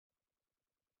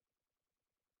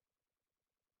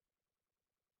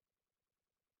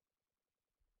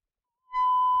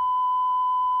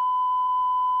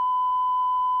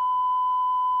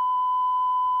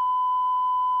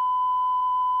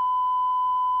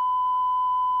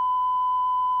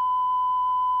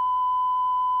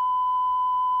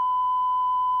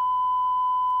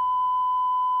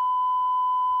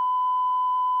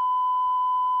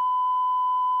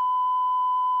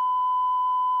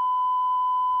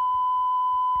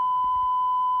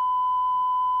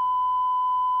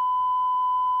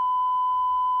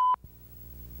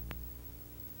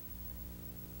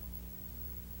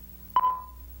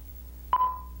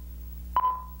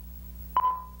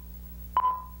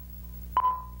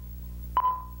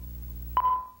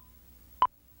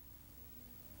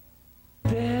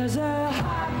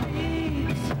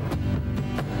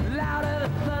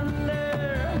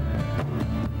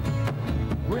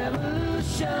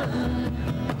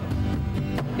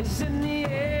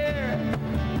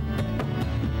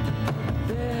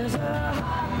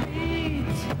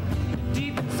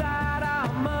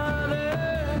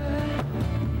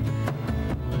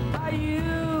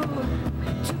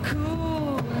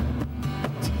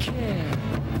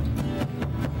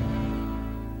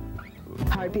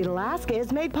Heartbeat Alaska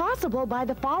is made possible by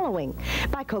the following.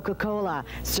 By Coca-Cola,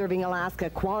 serving Alaska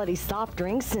quality soft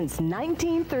drinks since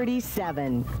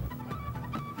 1937.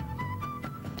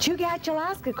 Chugach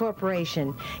Alaska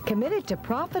Corporation, committed to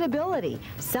profitability,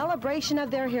 celebration of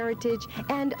their heritage,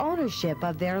 and ownership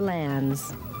of their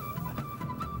lands.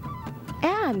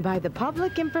 And by the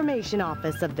Public Information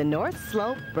Office of the North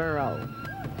Slope Borough.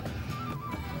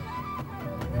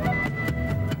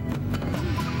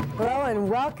 Hello and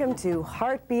welcome to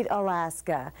Heartbeat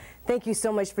Alaska. Thank you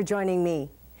so much for joining me.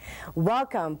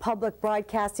 Welcome, public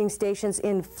broadcasting stations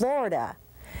in Florida.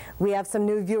 We have some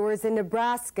new viewers in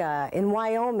Nebraska, in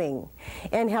Wyoming,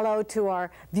 and hello to our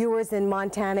viewers in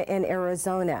Montana and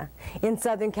Arizona, in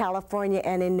Southern California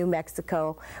and in New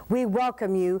Mexico. We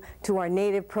welcome you to our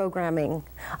native programming.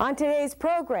 On today's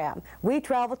program, we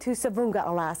travel to Savoonga,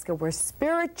 Alaska, where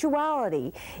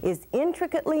spirituality is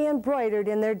intricately embroidered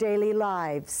in their daily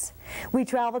lives. We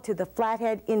travel to the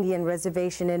Flathead Indian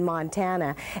Reservation in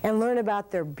Montana and learn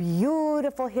about their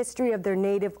beautiful history of their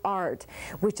native art,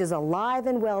 which is alive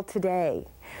and well today.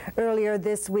 Earlier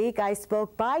this week, I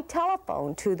spoke by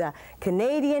telephone to the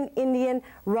Canadian Indian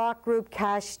rock group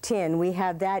Kashtin. We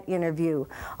have that interview.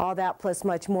 All that plus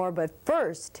much more, but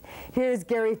first, here's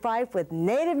Gary Fife with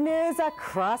Native News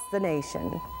Across the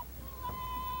Nation.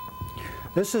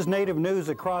 This is Native News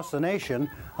Across the Nation.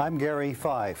 I'm Gary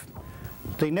Fife.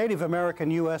 The Native American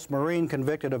U.S. Marine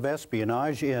convicted of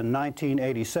espionage in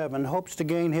 1987 hopes to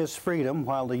gain his freedom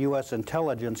while the U.S.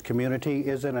 intelligence community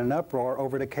is in an uproar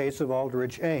over the case of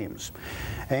Aldrich Ames.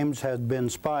 Ames had been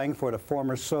spying for the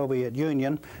former Soviet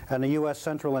Union, and the U.S.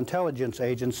 Central Intelligence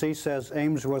Agency says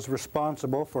Ames was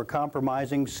responsible for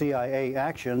compromising CIA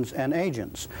actions and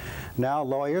agents. Now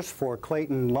lawyers for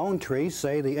Clayton Lone Tree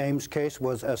say the Ames case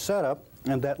was a setup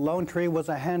and that Lone Tree was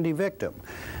a handy victim.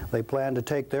 They plan to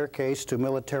take their case to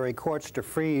military courts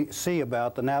to see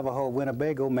about the Navajo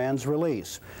Winnebago man's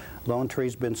release. Lone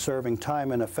Tree's been serving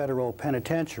time in a federal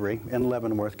penitentiary in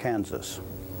Leavenworth, Kansas.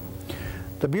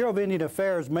 The Bureau of Indian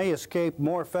Affairs may escape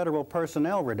more federal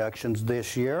personnel reductions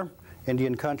this year.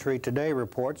 Indian Country Today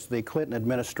reports the Clinton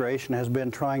administration has been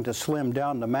trying to slim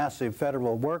down the massive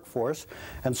federal workforce,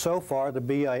 and so far the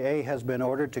BIA has been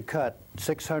ordered to cut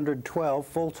 612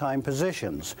 full-time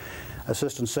positions.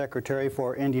 Assistant Secretary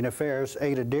for Indian Affairs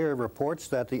Ada Deer reports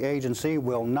that the agency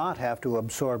will not have to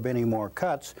absorb any more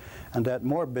cuts and that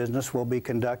more business will be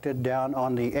conducted down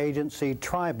on the agency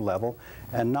tribe level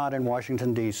and not in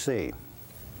Washington, D.C.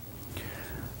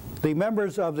 The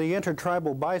members of the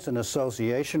Intertribal Bison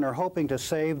Association are hoping to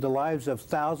save the lives of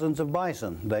thousands of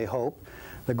bison, they hope.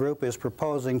 The group is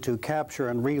proposing to capture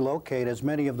and relocate as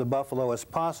many of the buffalo as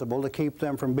possible to keep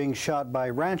them from being shot by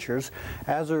ranchers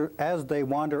as they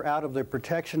wander out of the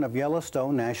protection of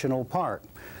Yellowstone National Park.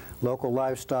 Local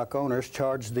livestock owners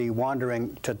charge the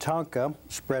wandering Tatanka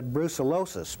spread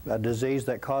brucellosis, a disease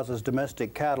that causes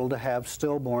domestic cattle to have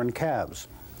stillborn calves.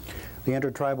 The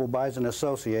Intertribal Bison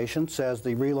Association says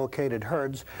the relocated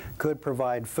herds could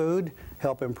provide food,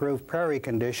 help improve prairie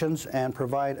conditions, and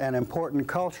provide an important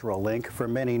cultural link for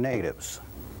many natives.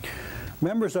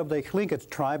 Members of the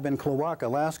Tlingit tribe in Klawock,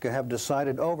 Alaska have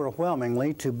decided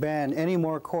overwhelmingly to ban any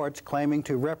more courts claiming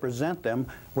to represent them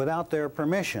without their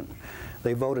permission.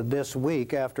 They voted this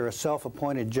week after a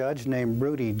self-appointed judge named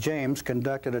Rudy James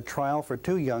conducted a trial for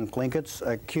two young Tlingits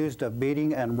accused of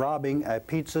beating and robbing a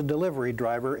pizza delivery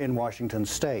driver in Washington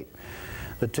state.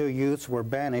 The two youths were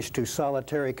banished to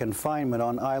solitary confinement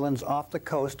on islands off the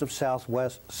coast of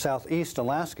southeast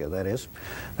Alaska, that is.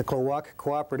 The Klawock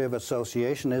Cooperative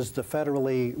Association is the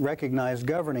federally recognized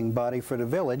governing body for the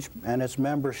village, and its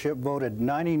membership voted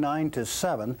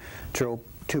 99-7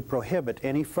 to prohibit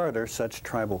any further such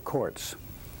tribal courts.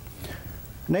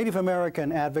 Native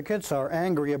American advocates are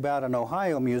angry about an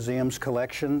Ohio museum's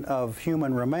collection of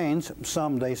human remains.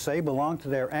 Some, they say, belong to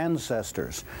their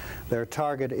ancestors. Their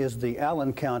target is the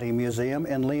Allen County Museum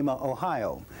in Lima,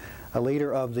 Ohio. A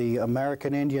leader of the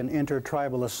American Indian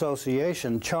Intertribal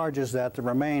Association charges that the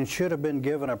remains should have been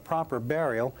given a proper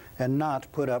burial and not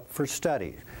put up for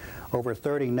study. Over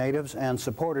 30 natives and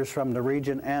supporters from the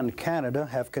region and Canada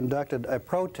have conducted a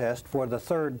protest for the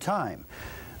third time.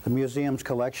 The museum's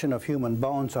collection of human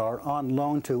bones are on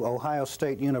loan to Ohio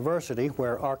State University,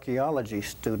 where archaeology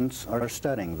students are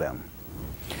studying them.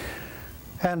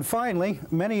 And finally,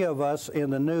 many of us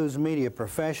in the news media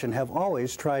profession have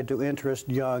always tried to interest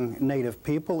young Native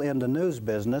people in the news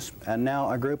business, and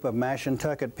now a group of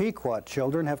Mashantucket Pequot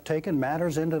children have taken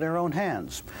matters into their own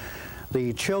hands.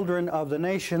 The Children of the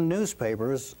Nation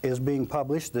newspaper is being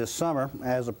published this summer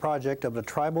as a project of the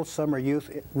Tribal Summer Youth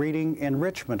Reading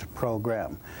Enrichment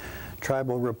Program.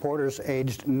 Tribal reporters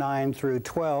aged 9 through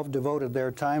 12 devoted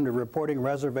their time to reporting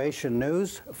reservation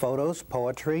news, photos,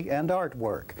 poetry, and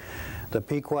artwork. The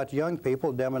Pequot young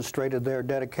people demonstrated their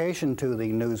dedication to the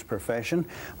news profession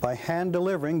by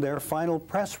hand-delivering their final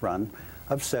press run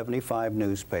of 75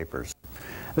 newspapers.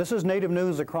 This is Native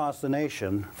News Across the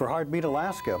Nation. For Heartbeat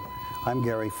Alaska, I'm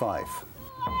Gary Fife.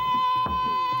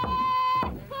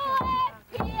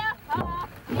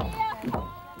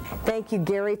 Thank you,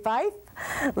 Gary Fife.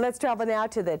 Let's travel now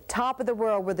to the top of the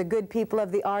world where the good people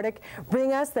of the Arctic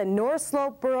bring us the North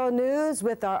Slope Borough news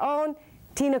with our own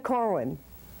Tina Corwin.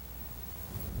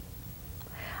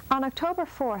 On October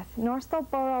 4th, North Slope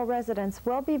Borough residents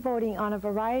will be voting on a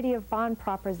variety of bond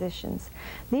propositions.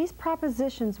 These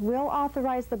propositions will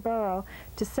authorize the borough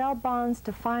to sell bonds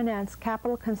to finance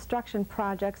capital construction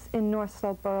projects in North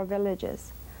Slope Borough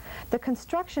villages. The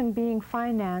construction being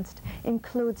financed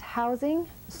includes housing,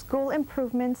 school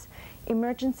improvements,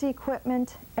 emergency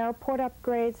equipment, airport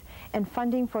upgrades, and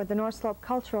funding for the North Slope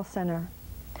Cultural Center.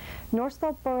 North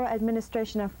Slope Borough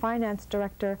Administration of Finance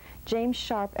Director James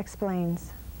Sharp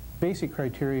explains. Basic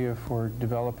criteria for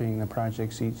developing the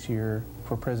projects each year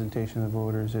for presentation to the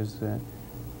voters is that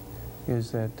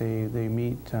they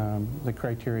meet the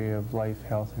criteria of life,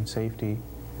 health, and safety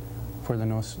for the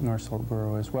North Slope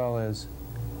Borough, as well as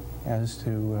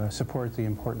to support the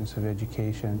importance of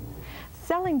education.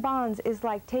 Selling bonds is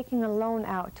like taking a loan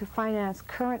out to finance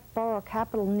current borough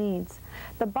capital needs.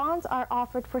 The bonds are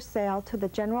offered for sale to the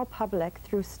general public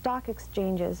through stock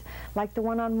exchanges like the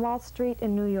one on Wall Street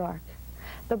in New York.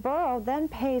 The borough then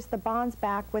pays the bonds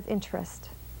back with interest.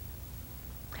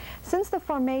 Since the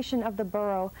formation of the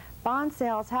borough, bond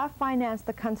sales have financed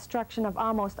the construction of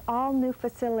almost all new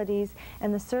facilities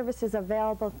and the services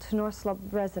available to North Slope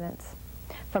residents,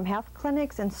 from health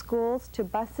clinics and schools to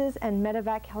buses and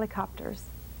medevac helicopters.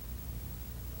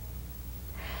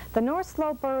 The North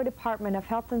Slope Borough Department of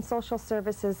Health and Social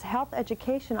Services Health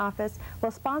Education Office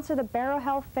will sponsor the Borough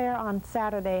Health Fair on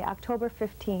Saturday, October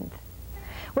 15th.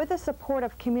 With the support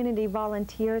of community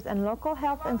volunteers and local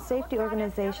health and safety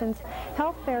organizations,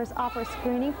 health fairs offer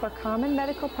screening for common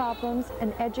medical problems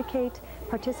and educate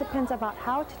participants about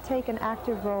how to take an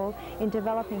active role in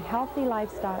developing healthy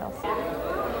lifestyles.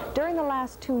 During the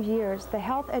last 2 years, the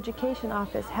Health Education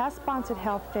Office has sponsored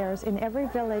health fairs in every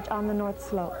village on the North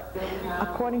Slope.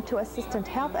 According to Assistant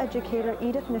Health Educator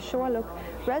Edith Nashoalook,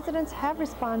 residents have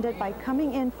responded by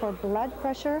coming in for blood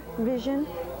pressure, vision,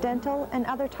 dental, and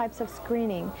other types of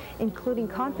screening, including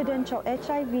confidential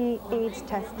HIV/AIDS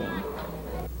testing.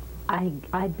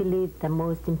 I believe the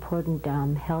most important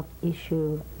health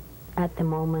issue at the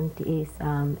moment is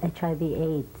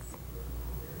HIV/AIDS,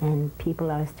 and people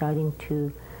are starting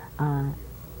to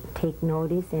take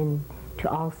notice and to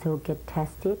also get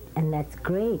tested, and that's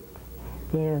great.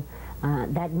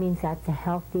 That means that's a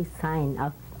healthy sign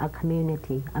of a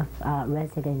community of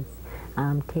residents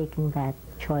taking that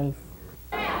choice.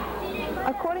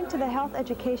 According to the Health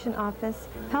Education Office,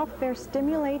 health fairs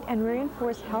stimulate and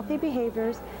reinforce healthy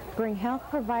behaviors, bring health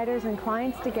providers and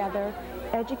clients together,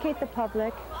 educate the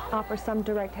public, offer some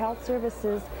direct health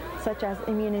services such as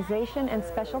immunization and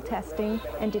special testing,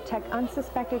 and detect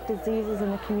unsuspected diseases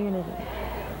in the community.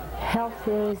 Health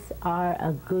fairs are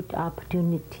a good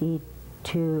opportunity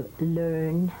to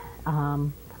learn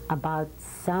about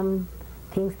some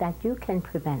things that you can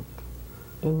prevent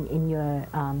in your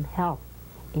health,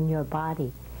 in your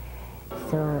body.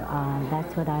 So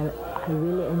that's what I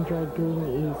really enjoy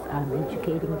doing, is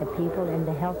educating the people and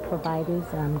the health providers,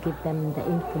 give them the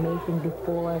information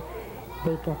before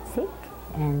they get sick,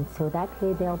 and so that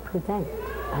way they'll prevent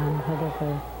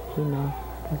whatever,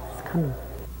 that's coming.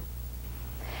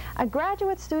 A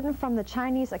graduate student from the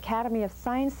Chinese Academy of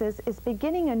Sciences is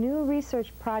beginning a new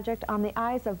research project on the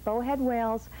eyes of bowhead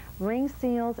whales, ring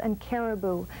seals, and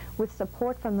caribou, with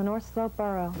support from the North Slope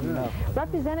Borough.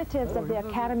 Representatives of the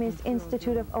Academy's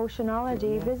Institute of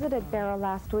Oceanology visited Borough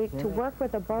last week to work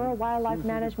with the Borough Wildlife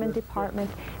Management Department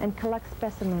and collect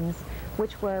specimens,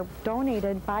 which were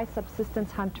donated by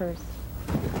subsistence hunters.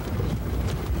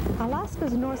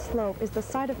 Alaska's North Slope is the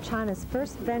site of China's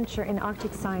first venture in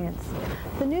Arctic science.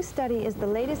 The new study is the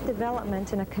latest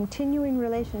development in a continuing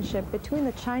relationship between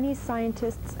the Chinese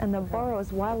scientists and the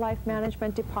borough's Wildlife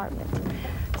Management Department.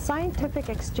 Scientific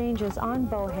exchanges on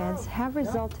bowheads have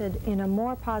resulted in a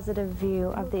more positive view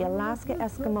of the Alaska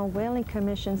Eskimo Whaling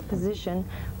Commission's position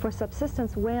for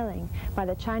subsistence whaling by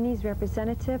the Chinese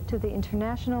representative to the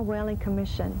International Whaling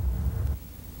Commission.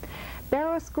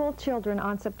 Barrow school children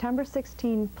on September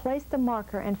 16 placed a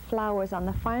marker and flowers on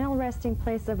the final resting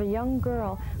place of a young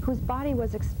girl whose body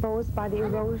was exposed by the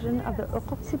erosion of the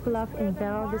Ukupsi Bluff in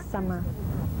Barrow this summer.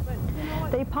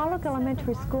 The Ipaluk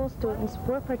Elementary School students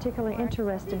were particularly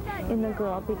interested in the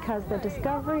girl because the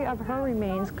discovery of her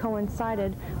remains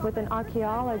coincided with an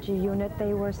archaeology unit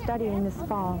they were studying this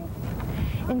fall.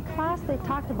 In class, they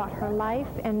talked about her life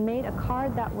and made a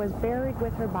card that was buried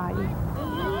with her body.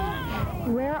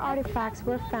 Rare artifacts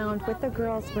were found with the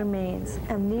girl's remains,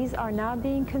 and these are now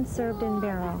being conserved in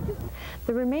Barrow.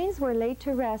 The remains were laid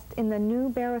to rest in the new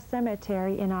Barrow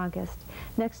Cemetery in August,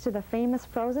 next to the famous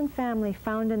frozen family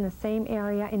found in the same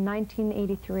area in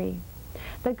 1983.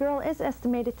 The girl is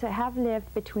estimated to have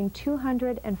lived between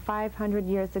 200 and 500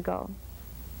 years ago.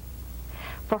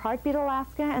 For Heartbeat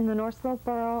Alaska and the North Slope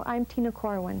Borough, I'm Tina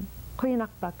Corwin.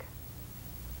 Kuyanakbak.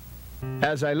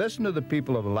 As I listen to the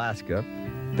people of Alaska,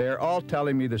 they're all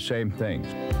telling me the same things.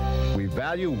 We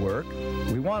value work.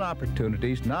 We want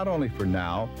opportunities not only for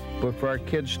now, but for our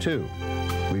kids too.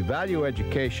 We value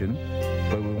education,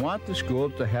 but we want the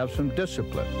schools to have some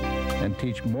discipline and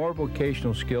teach more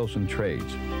vocational skills and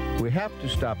trades. We have to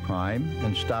stop crime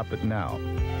and stop it now.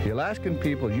 The Alaskan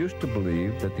people used to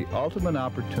believe that the ultimate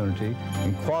opportunity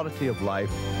and quality of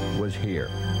life was here.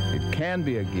 It can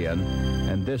be again,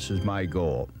 and this is my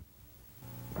goal.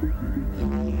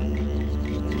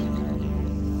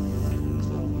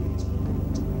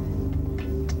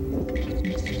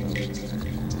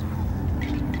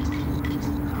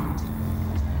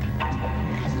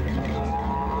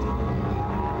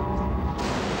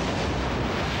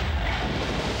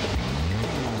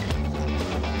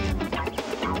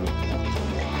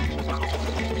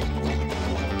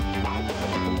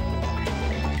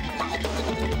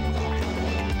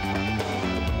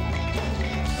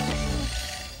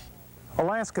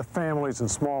 Alaska families and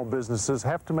small businesses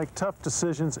have to make tough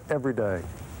decisions every day.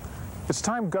 It's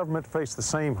time government faced the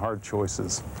same hard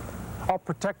choices. I'll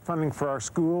protect funding for our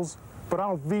schools, but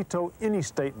I'll veto any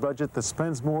state budget that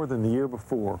spends more than the year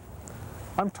before.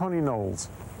 I'm Tony Knowles.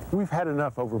 We've had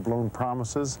enough overblown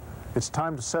promises. It's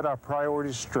time to set our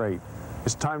priorities straight.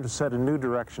 It's time to set a new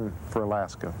direction for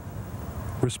Alaska.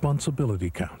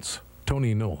 Responsibility counts.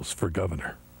 Tony Knowles for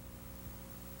governor.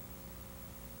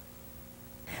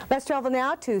 Let's travel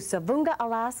now to Savoonga,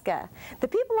 Alaska. The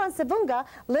people on Savoonga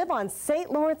live on St.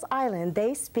 Lawrence Island.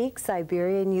 They speak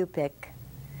Siberian Yupik.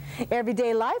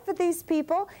 Everyday life of these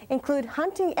people include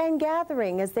hunting and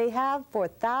gathering as they have for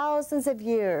thousands of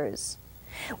years.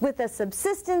 With the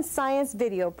Subsistence Science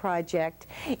Video Project,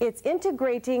 it's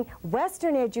integrating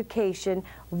Western education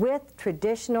with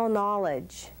traditional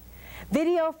knowledge.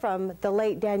 Video from the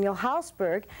late Daniel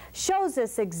Hausberg shows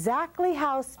us exactly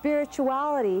how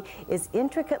spirituality is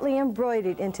intricately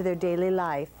embroidered into their daily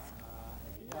life.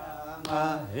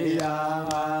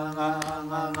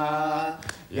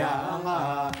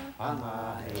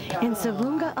 In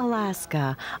Savoonga,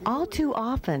 Alaska, all too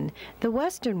often, the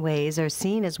Western ways are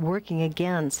seen as working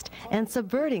against and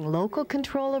subverting local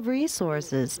control of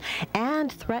resources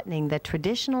and threatening the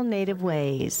traditional native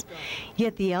ways.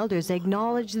 Yet the elders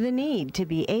acknowledge the need to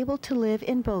be able to live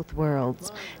in both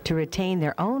worlds, to retain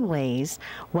their own ways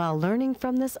while learning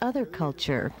from this other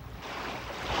culture.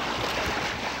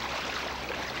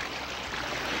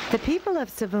 The people of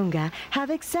Savoonga have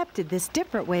accepted this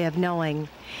different way of knowing,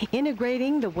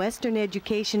 integrating the Western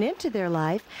education into their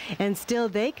life, and still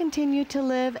they continue to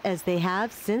live as they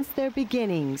have since their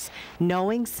beginnings,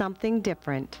 knowing something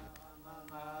different.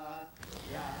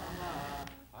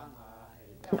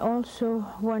 And also,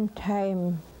 one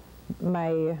time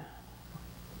my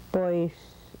boys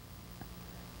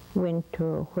went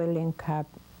to whaling camp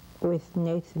with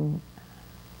Nathan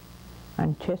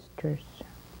and Chester's.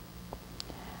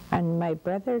 And my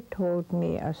brother told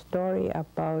me a story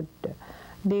about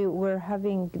the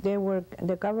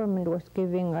government was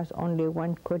giving us only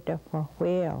one quota for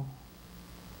whale.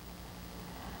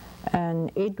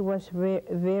 And it was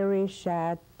very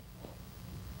sad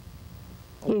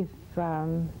if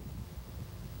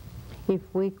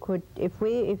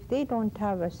they don't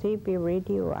have a CB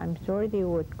radio, I'm sure they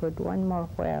would get one more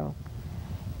whale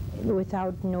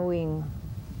without knowing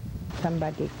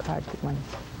somebody caught one.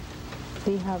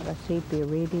 They have a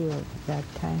CB radio at that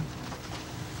time,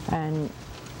 and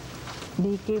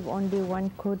they gave only one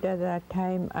quota at that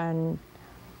time, and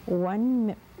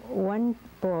one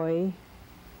boy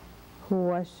who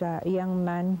was a young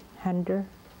man hunter,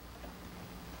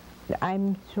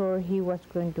 I'm sure he was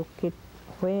going to get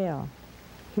whale.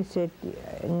 He said,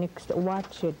 next,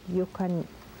 watch it, you can,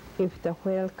 if the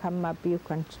whale come up, you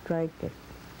can strike it.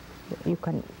 You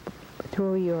can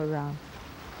throw your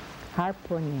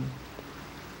harpoon in.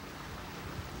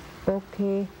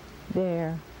 Okay,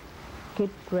 there, get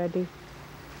ready.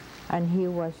 And he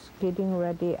was getting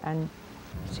ready, and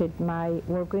said,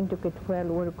 we're going to get whale,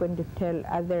 we're going to tell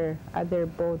other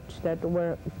boats that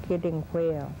we're getting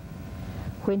whale.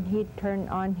 When he turned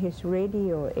on his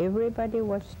radio, everybody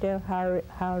was still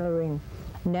hollering,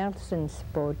 Nelson's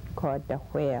boat caught a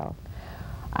whale.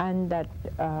 And that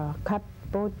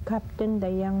boat captain, the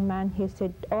young man, he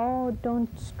said, oh, don't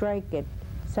strike it.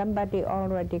 Somebody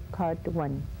already caught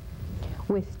one.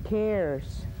 With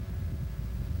tears,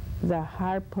 the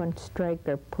harpoon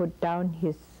striker put down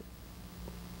his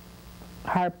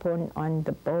harpoon on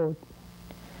the boat,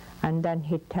 and then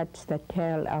he touched the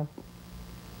tail of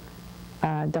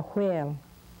the whale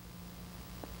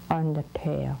on the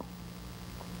tail.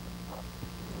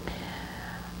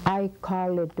 I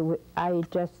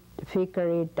just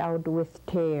figure it out with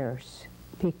tears,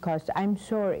 because I'm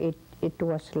sure it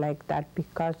was like that,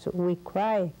 because we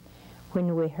cry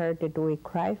when we heard it, we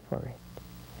cry for it.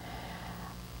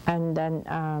 And then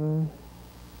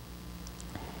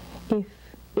if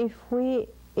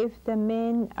the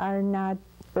men are not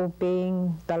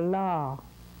obeying the law,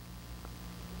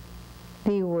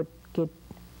 they would get,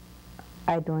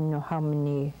 I don't know how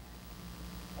many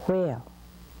whale,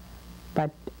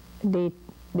 but they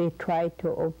try to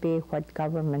obey what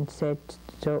government said,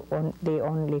 so they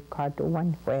only caught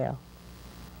one whale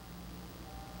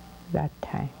that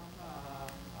time.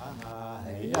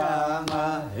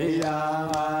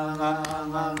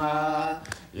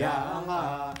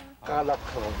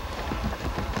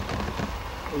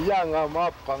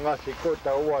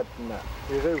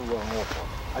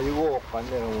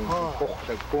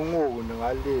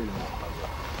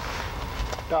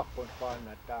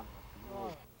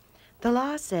 The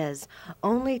law says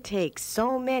only take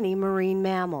so many marine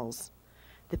mammals.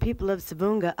 The people of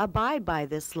Savoonga abide by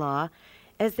this law,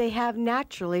 as they have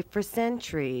naturally for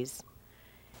centuries.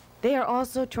 They are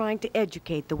also trying to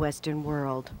educate the Western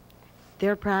world.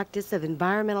 Their practice of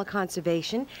environmental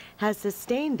conservation has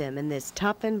sustained them in this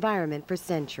tough environment for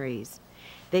centuries.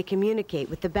 They communicate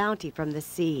with the bounty from the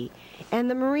sea, and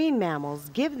the marine mammals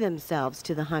give themselves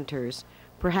to the hunters,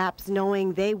 perhaps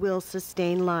knowing they will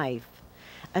sustain life.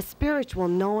 A spiritual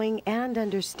knowing and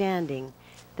understanding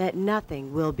that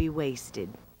nothing will be wasted.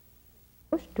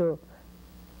 To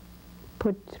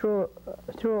put through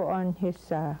on his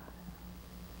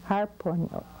harpoon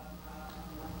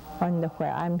on the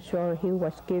whale. I'm sure he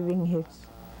was giving his,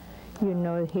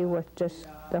 he was just,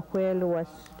 the whale was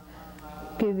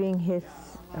giving his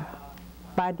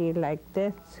body like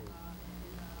this,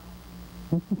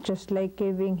 just like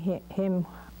giving him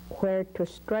where to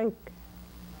strike.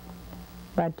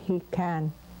 But he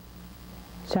can.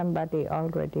 Somebody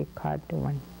already caught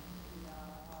one.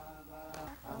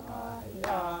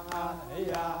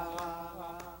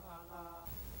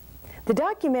 The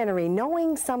documentary,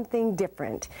 Knowing Something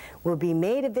Different, will be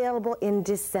made available in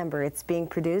December. It's being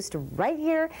produced right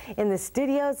here in the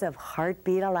studios of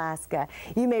Heartbeat, Alaska.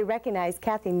 You may recognize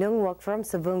Kathy Noongwook from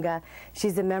Savoonga.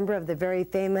 She's a member of the very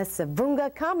famous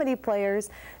Savoonga Comedy Players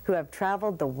who have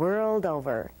traveled the world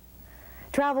over.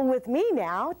 Travel with me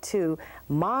now to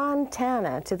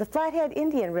Montana, to the Flathead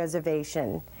Indian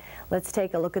Reservation. Let's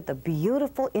take a look at the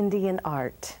beautiful Indian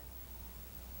art.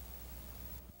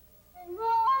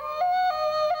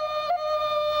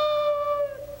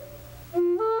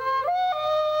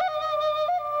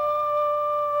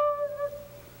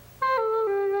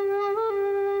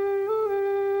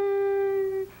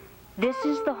 This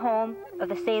is the home of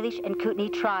the Salish and Kootenai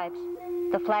tribes,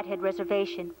 the Flathead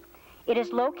Reservation. It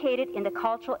is located in the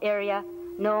cultural area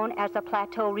known as the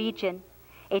Plateau region,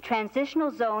 a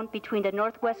transitional zone between the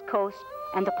northwest coast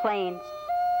and the plains.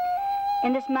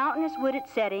 In this mountainous wooded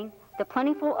setting, the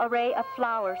plentiful array of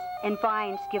flowers and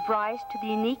vines give rise to the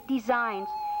unique designs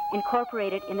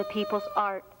incorporated in the people's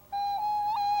art.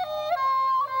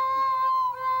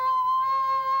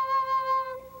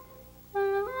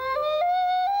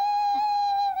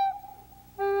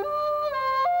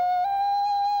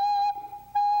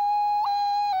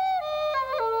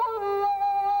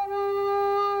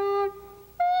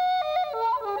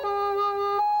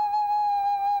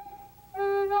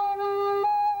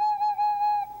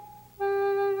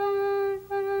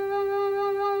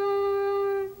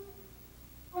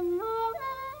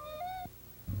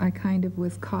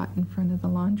 Was caught in front of the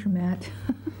laundromat.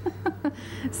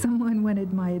 Someone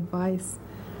wanted my advice,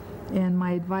 and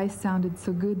my advice sounded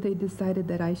so good they decided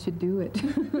that I should do it.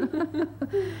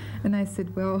 And I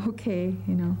said, well, okay,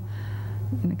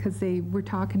 because they were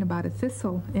talking about a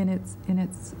thistle, and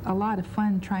it's a lot of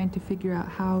fun trying to figure out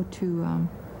how to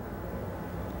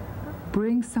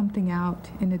bring something out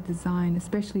in a design,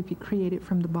 especially if you create it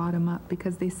from the bottom up,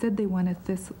 because they said they want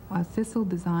a thistle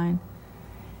design.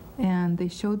 And they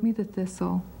showed me the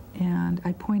thistle, And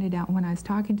I pointed out when I was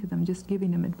talking to them, just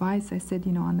giving them advice, I said,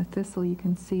 you know, on the thistle you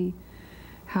can see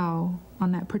how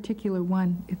on that particular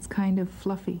one it's kind of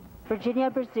fluffy. Virginia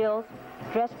Brazil's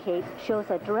dress cape shows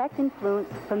a direct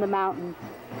influence from the mountains.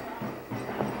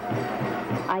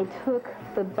 I took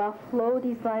the buffalo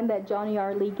design that Johnny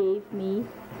Arley gave me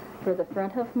for the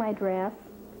front of my dress,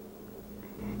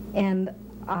 and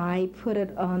I put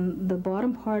it on the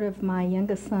bottom part of my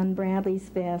youngest son Bradley's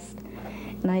vest,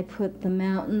 and I put the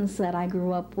mountains that I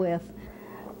grew up with,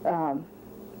 the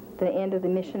end of the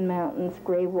Mission Mountains,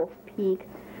 Gray Wolf Peak,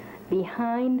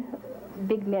 behind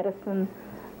Big Medicine,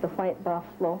 the White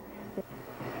Buffalo.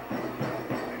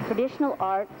 Traditional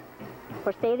art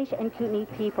for Salish and Kootenai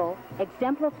people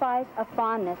exemplifies a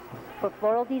fondness for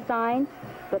floral designs,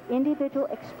 but individual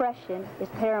expression is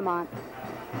paramount.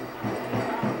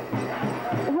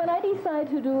 When I decide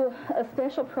to do a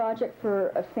special project for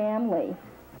a family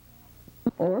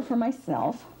or for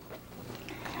myself,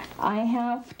 I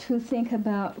have to think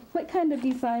about what kind of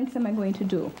designs am I going to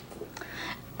do.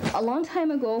 A long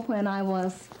time ago when I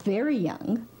was very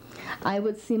young, I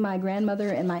would see my grandmother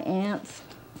and my aunts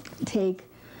take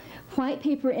white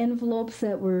paper envelopes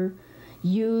that were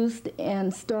used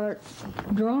and start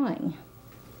drawing.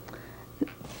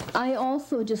 I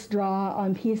also just draw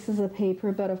on pieces of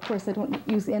paper, but of course I don't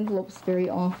use envelopes very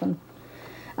often.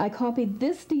 I copied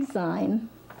this design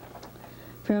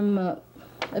from a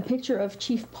picture of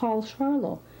Chief Paul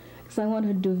Charlo, because I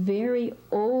wanted to do very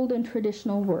old and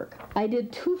traditional work. I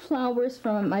did 2 flowers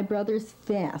from my brother's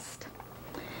vest.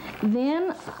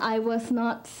 Then I was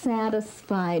not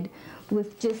satisfied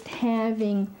with just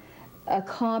having a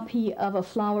copy of a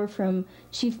flower from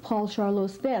Chief Paul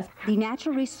Charlo's vest. The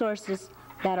natural resources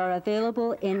that are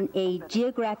available in a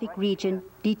geographic region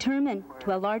determine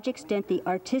to a large extent the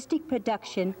artistic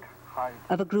production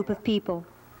of a group of people.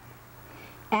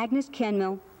 Agnes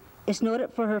Kenmille is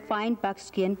noted for her fine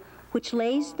buckskin, which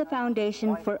lays the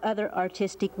foundation for other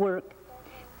artistic work.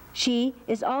 She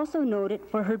is also noted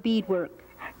for her beadwork.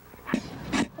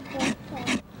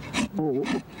 Oh.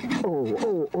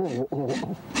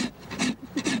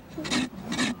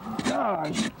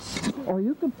 Gosh. Oh,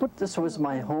 you could put this was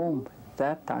my home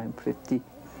that time, 50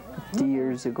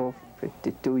 years ago,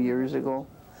 52 years ago,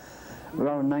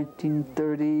 around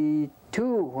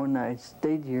 1932 when I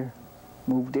stayed here,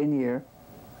 moved in here.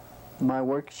 My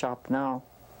workshop now.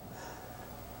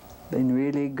 Been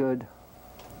really good.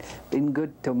 Been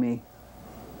good to me.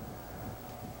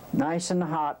 Nice and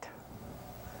hot.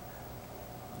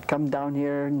 Come down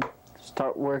here and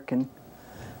start working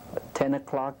at 10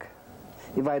 o'clock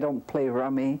if I don't play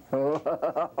rummy.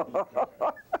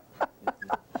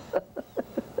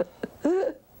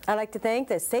 I'd like to thank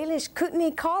the Salish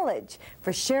Kootenai College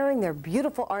for sharing their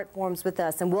beautiful art forms with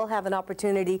us, and we'll have an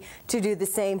opportunity to do the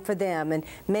same for them. And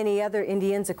many other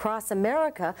Indians across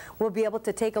America will be able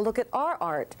to take a look at our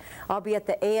art. I'll be at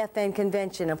the AFN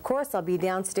convention. Of course, I'll be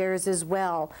downstairs as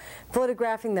well,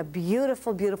 photographing the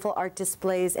beautiful, beautiful art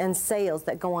displays and sales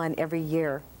that go on every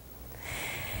year.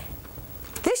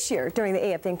 This year, during the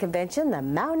AFN convention, the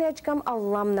Mount Edgecombe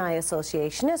Alumni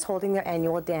Association is holding their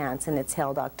annual dance, and it's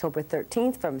held October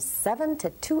 13th from 7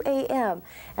 to 2 a.m.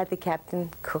 at the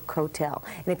Captain Cook Hotel.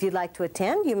 And if you'd like to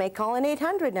attend, you may call an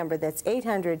 800 number. That's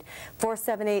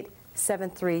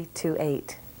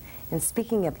 800-478-7328. And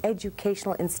speaking of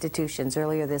educational institutions,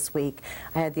 earlier this week,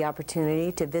 I had the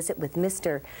opportunity to visit with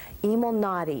Mr. Emil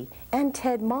Notti and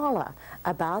Ted Mala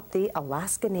about the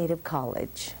Alaska Native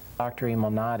College. Dr. Emil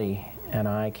Notti and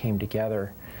I came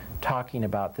together talking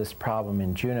about this problem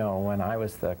in Juneau when I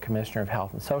was the Commissioner of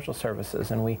Health and Social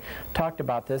Services, and we talked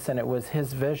about this, and it was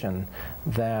his vision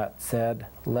that said,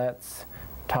 let's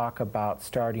talk about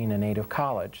starting a Native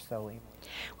college.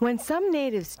 When some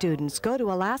Native students go to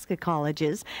Alaska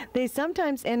colleges, they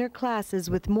sometimes enter classes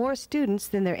with more students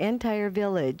than their entire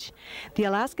village. The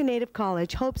Alaska Native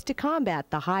College hopes to combat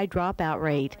the high dropout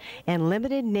rate and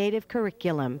limited Native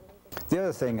curriculum. The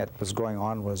other thing that was going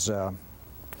on was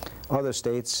other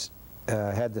states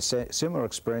had the similar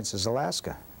experience as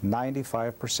Alaska,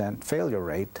 95% failure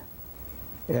rate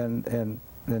in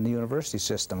the university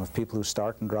system of people who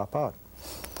start and drop out.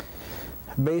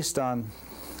 Based on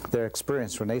their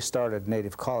experience when they started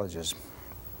Native colleges,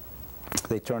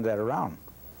 they turned that around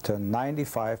to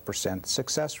 95%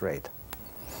 success rate.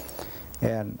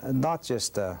 And not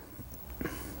just to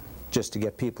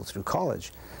get people through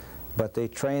college, but they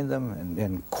trained them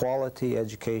in quality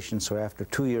education, so after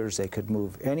 2 years they could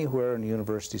move anywhere in the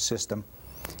university system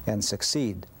and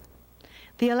succeed.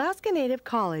 The Alaska Native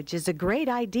College is a great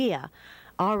idea,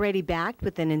 already backed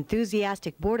with an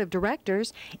enthusiastic board of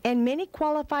directors and many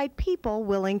qualified people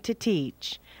willing to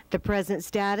teach. The present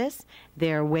status,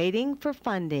 they're waiting for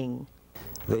funding.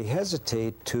 They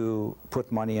hesitate to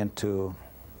put money into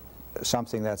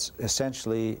something that's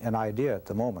essentially an idea at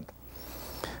the moment.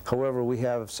 However, we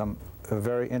have some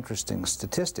very interesting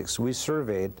statistics. We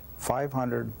surveyed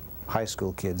 500 high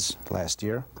school kids last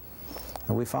year,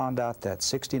 and we found out that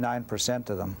 69%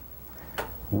 of them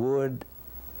would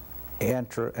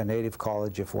enter a native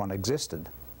college if one existed.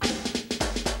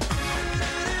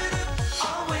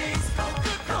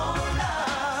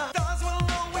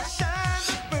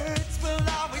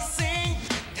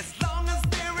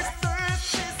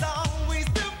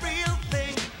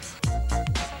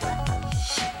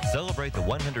 Celebrate the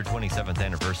 127th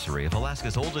anniversary of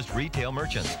Alaska's oldest retail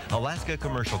merchants, Alaska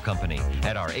Commercial Company,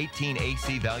 at our 18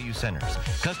 AC Value Centers.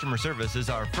 Customer service is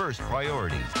our first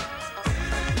priority.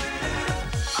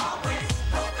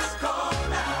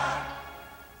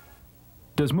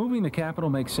 Does moving the capital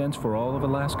make sense for all of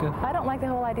Alaska? I don't like the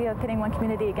whole idea of pitting one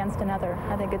community against another.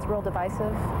 I think it's real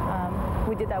divisive.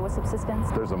 We did that with Subsistence.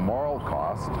 There's a moral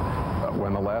cost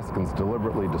when Alaskans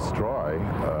deliberately destroy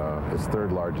its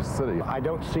third largest city. I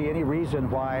don't see any reason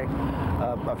why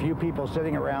a few people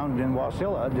sitting around in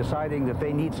Wasilla deciding that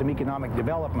they need some economic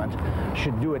development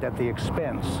should do it at the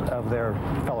expense of their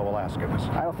fellow Alaskans.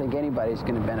 I don't think anybody's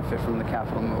going to benefit from the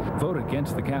capital move. Vote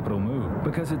against the capital move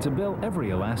because it's a bill every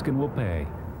Alaskan will pay.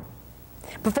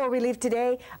 Before we leave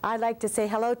today, I'd like to say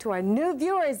hello to our new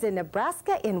viewers in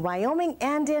Nebraska, in Wyoming,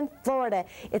 and in Florida.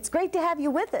 It's great to have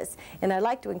you with us, and I'd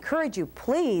like to encourage you,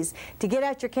 please, to get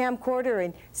out your camcorder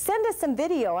and send us some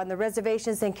video on the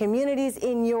reservations and communities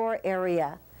in your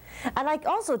area. I'd like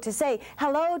also to say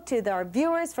hello to our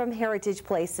viewers from Heritage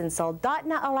Place in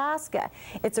Soldotna, Alaska.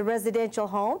 It's a residential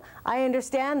home. I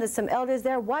understand that some elders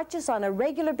there watch us on a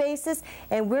regular basis,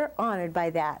 and we're honored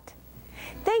by that.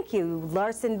 Thank you,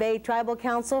 Larson Bay Tribal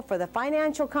Council, for the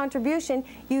financial contribution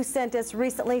you sent us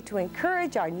recently to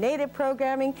encourage our native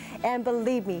programming, and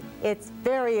believe me, it's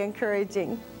very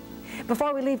encouraging.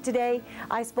 Before we leave today,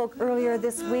 I spoke earlier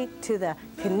this week to the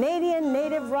Canadian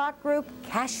native rock group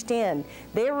Kashtin.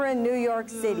 They were in New York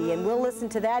City, and we'll listen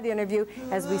to that interview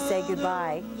as we say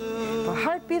goodbye. For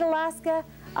Heartbeat Alaska,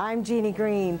 I'm Jeanie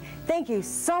Greene. Thank you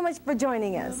so much for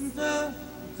joining us.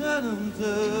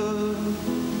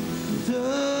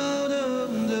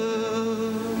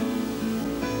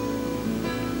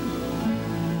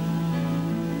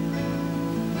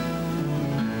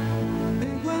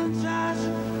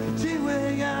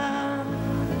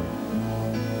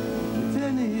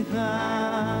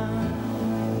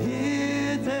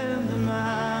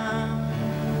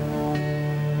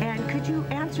 And could you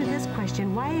answer this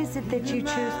question? Why is it that you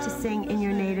choose to sing in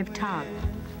your native tongue?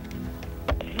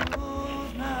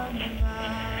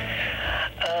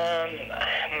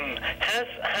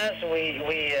 As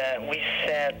we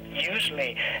said,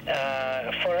 usually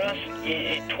for us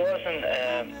it wasn't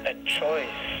a choice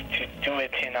to do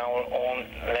it in our own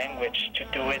language, to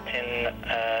do it in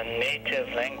native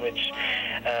language,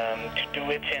 to do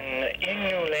it in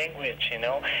Innu language. You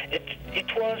know, it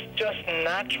was just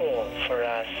natural for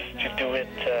us to do it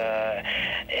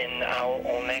in our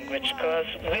own language because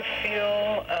we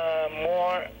feel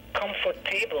more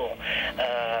comfortable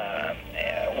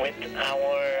with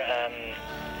our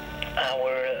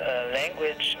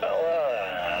language.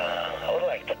 I would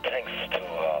like to thanks to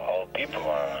all people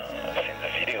seeing the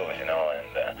videos, you know,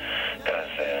 and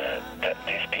because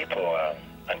these people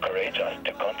encourage us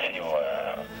to continue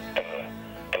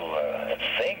to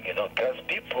sing, you know, because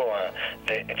people,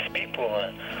 people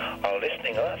are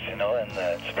listening to us, you know, and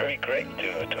it's very great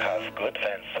to have good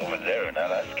fans over there in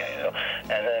Alaska, you know,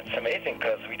 and it's amazing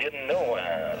because we didn't know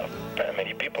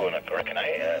many people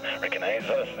recognize us,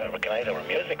 recognize our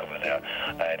music over there.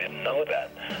 I didn't know that.